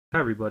Hi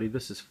everybody,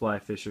 this is Fly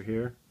Fisher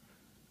here.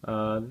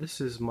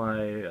 This is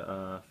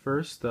my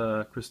first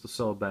crystal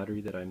cell battery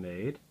that I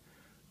made.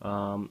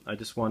 I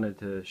just wanted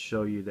to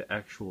show you the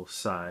actual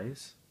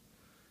size.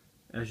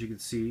 As you can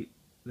see,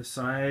 the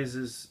size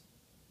is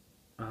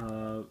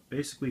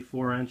basically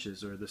 4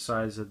 inches, or the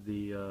size of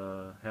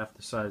the half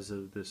the size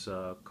of this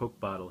Coke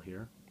bottle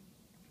here.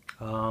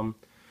 Um,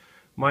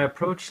 my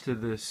approach to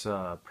this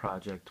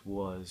project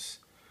was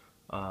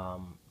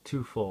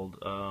twofold.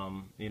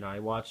 I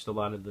watched a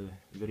lot of the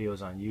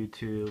videos on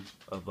YouTube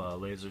of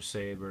Laser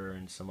Saber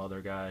and some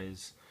other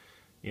guys,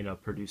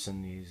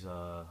 producing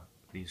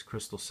these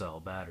crystal cell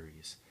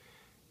batteries.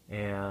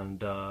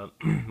 And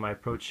my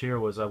approach here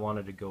was I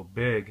wanted to go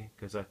big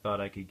because I thought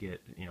I could get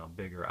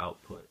bigger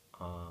output.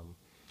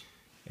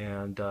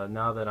 And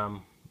now that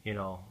I'm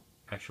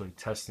actually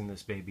testing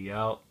this baby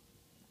out,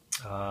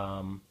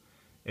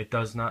 it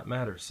does not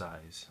matter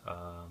size.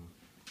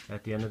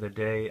 At the end of the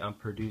day, I'm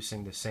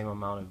producing the same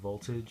amount of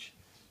voltage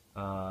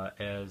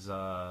as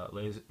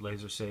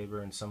Laser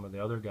Saber and some of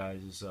the other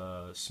guys'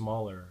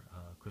 smaller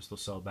crystal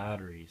cell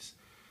batteries.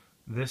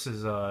 This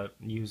is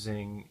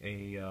using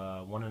a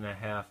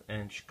 1.5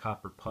 inch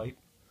copper pipe.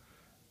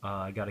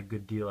 I got a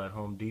good deal at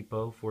Home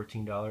Depot,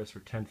 $14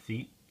 for 10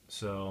 feet.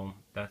 So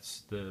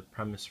that's the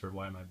premise for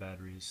why my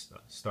batteries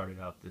started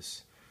out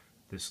this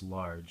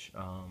large.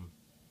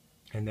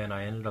 And then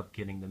I ended up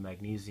getting the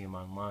magnesium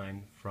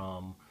online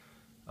from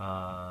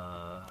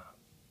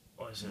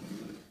what was it?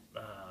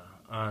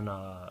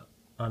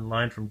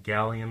 Online from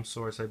Gallium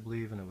Source, I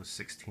believe, and it was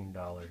 $16.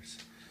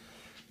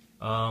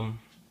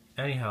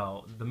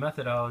 Anyhow, the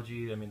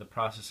methodology, the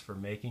process for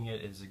making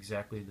it is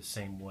exactly the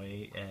same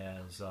way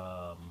as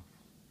the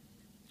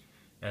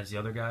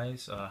other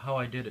guys. How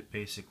I did it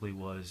basically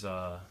was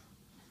let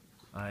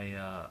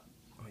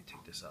me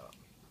take this out.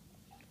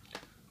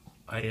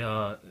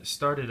 I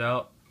started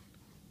out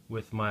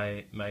with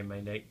my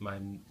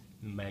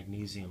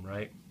magnesium,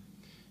 right?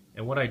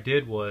 And what I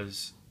did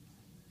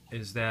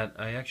is that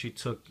I actually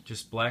took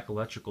just black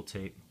electrical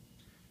tape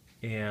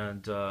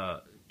and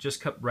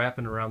just kept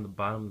wrapping around the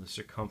bottom of the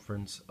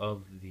circumference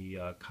of the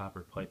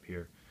copper pipe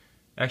here.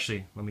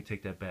 Actually, let me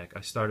take that back.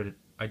 I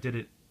did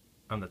it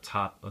on the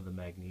top of the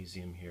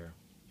magnesium here.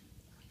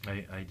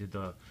 I did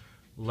the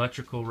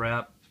electrical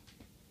wrap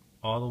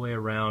all the way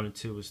around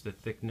until it was the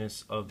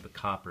thickness of the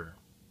copper.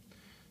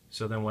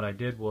 So then what I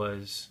did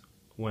was,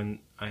 when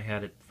I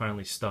had it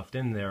finally stuffed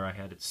in there, I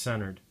had it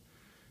centered.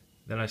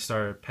 Then I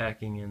started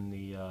packing in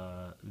the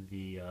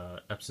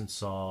Epsom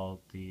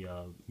salt, the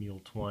Mule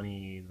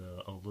 20,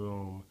 the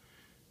alum,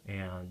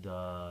 and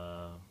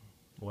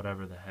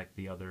whatever the heck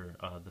the other,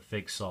 the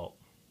fake salt.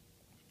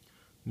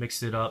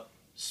 Mixed it up,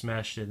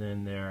 smashed it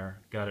in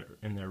there, got it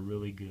in there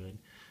really good.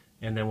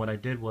 And then what I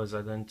did was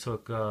I then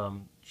took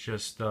what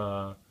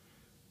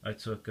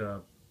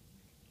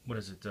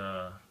is it,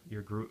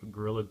 your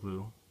Gorilla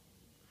Glue,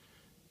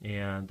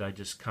 and I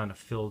just kind of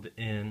filled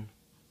in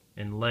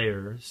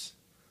layers,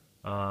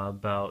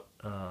 about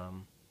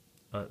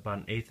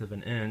 1/8 of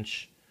an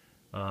inch,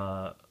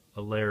 a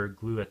layer of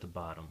glue at the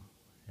bottom,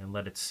 and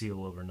let it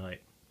seal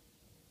overnight.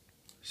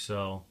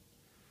 So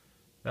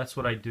that's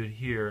what I did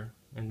here.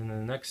 And then the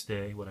next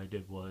day what I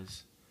did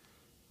was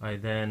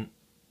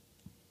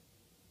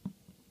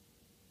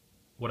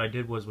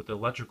with the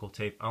electrical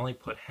tape, I only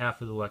put half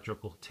of the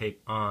electrical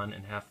tape on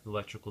and half of the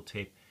electrical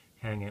tape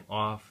hanging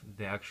off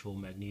the actual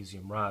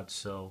magnesium rod.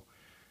 So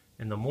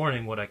in the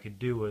morning what I could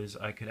do is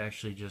I could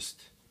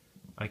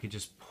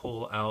just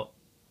pull out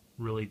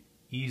really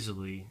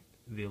easily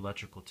the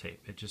electrical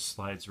tape. It just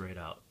slides right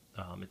out.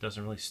 It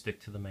doesn't really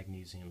stick to the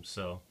magnesium,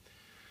 so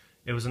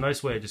it was a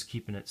nice way of just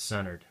keeping it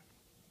centered.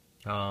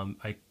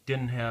 I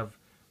didn't have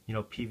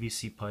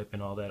PVC pipe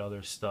and all that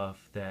other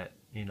stuff that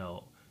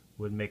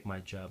would make my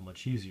job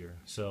much easier.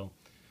 So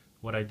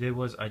what I did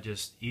was I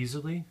just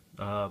easily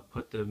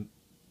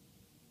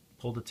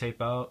pulled the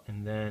tape out,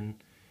 and then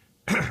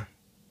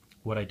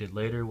what I did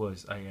later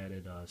was I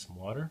added some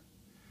water,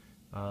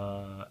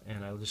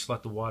 and I just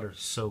let the water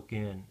soak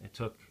in. It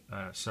took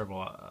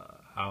several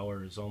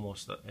hours,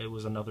 almost. It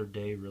was another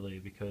day really,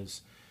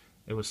 because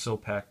it was so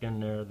packed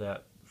in there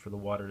that for the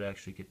water to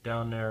actually get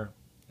down there,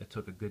 it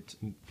took a good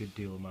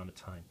deal amount of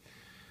time.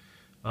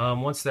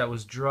 Once that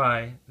was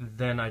dry,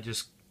 then I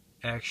just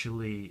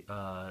actually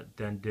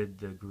then did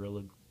the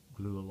Gorilla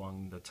Glue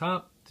along the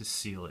top to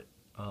seal it.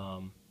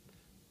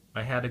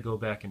 I had to go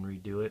back and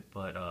redo it,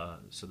 but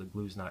so the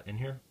glue's not in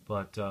here.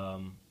 But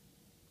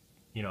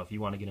if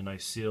you want to get a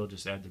nice seal,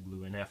 just add the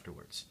glue in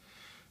afterwards.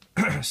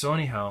 So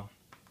anyhow,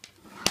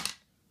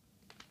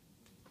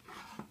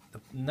 the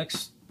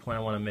next point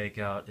I want to make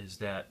out is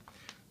that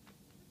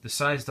the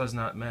size does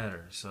not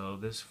matter. So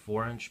this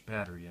 4-inch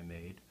battery I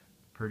made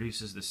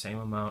produces the same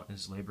amount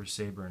as Laser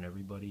Saber and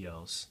everybody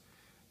else,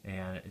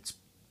 and it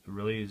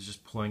really is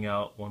just pulling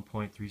out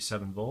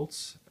 1.37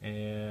 volts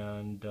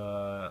and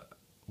a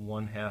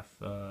half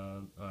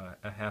a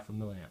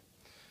milliamp.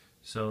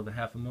 So the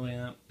half a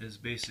milliamp is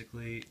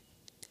basically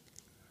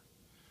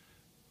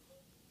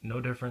no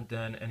different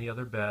than any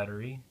other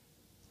battery,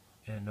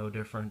 and no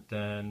different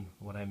than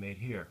what I made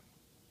here.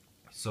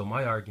 So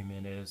my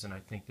argument is, and I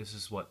think this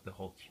is what the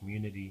whole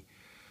community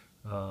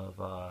of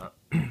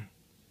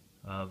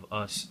of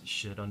us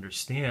should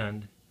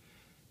understand,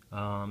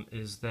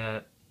 is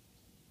that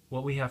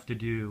what we have to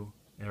do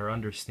or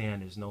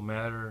understand is no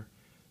matter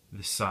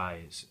the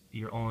size,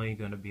 you're only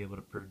going to be able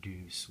to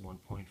produce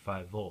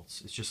 1.5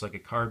 volts. It's just like a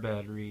car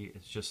battery.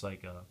 It's just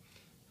like a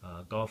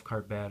golf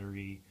cart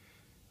battery.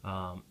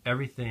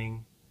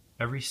 Everything,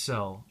 every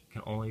cell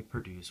can only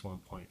produce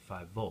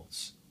 1.5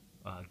 volts,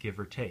 give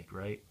or take,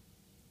 right?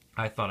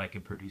 I thought I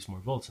could produce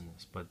more volts in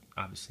this, but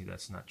obviously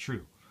that's not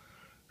true.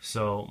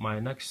 So my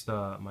next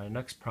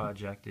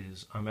project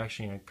is I'm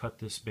actually going to cut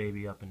this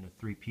baby up into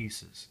 3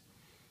 pieces,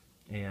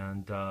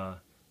 and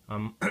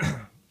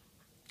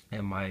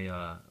and my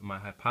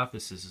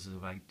hypothesis is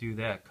if I do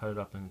that, cut it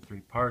up into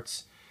 3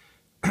 parts,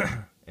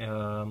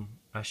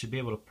 I should be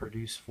able to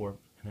produce 4.5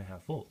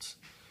 volts.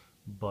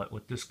 But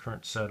with this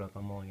current setup,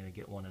 I'm only going to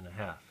get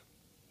 1.5.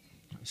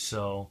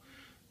 So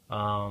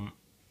I'll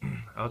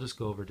just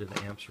go over to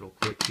the amps real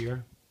quick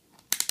here.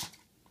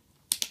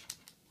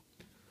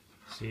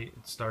 See,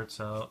 it starts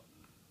out,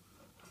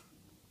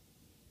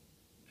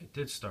 it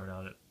did start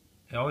out at,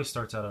 it always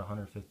starts out at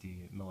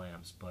 150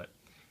 milliamps, but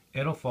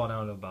it'll fall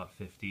down to about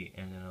 50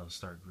 and then it'll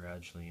start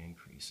gradually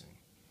increasing.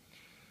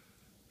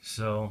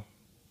 So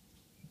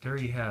there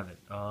you have it.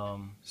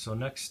 So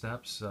next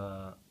steps,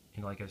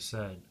 like I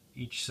said,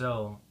 each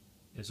cell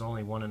is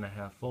only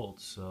 1.5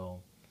 volts, so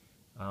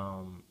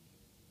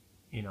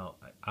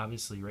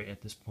obviously right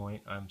at this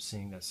point I'm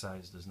seeing that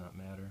size does not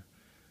matter.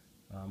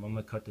 I'm going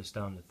to cut this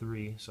down to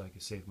 3 so I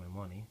can save my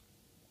money.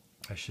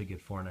 I should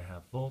get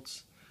 4.5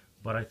 volts,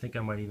 but I think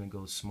I might even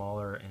go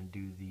smaller and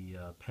do the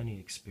penny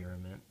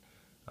experiment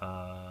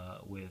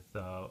with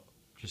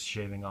just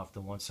shaving off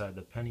the one side of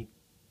the penny,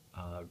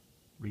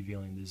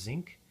 revealing the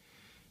zinc,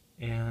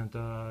 and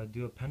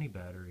do a penny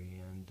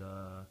battery, and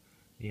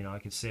I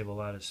could save a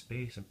lot of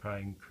space and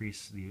probably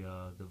increase the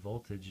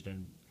voltage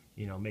than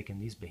making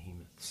these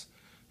behemoths.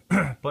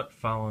 But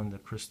following the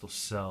crystal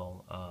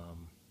cell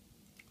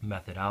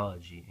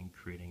methodology in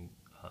creating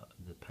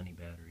the penny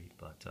battery.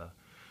 But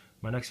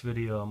my next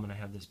video, I'm going to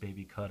have this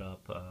baby cut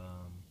up,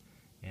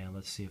 and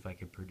let's see if I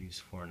can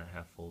produce 4.5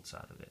 volts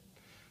out of it.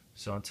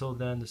 So until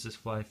then, this is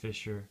Fly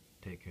Fisher.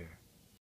 Take care.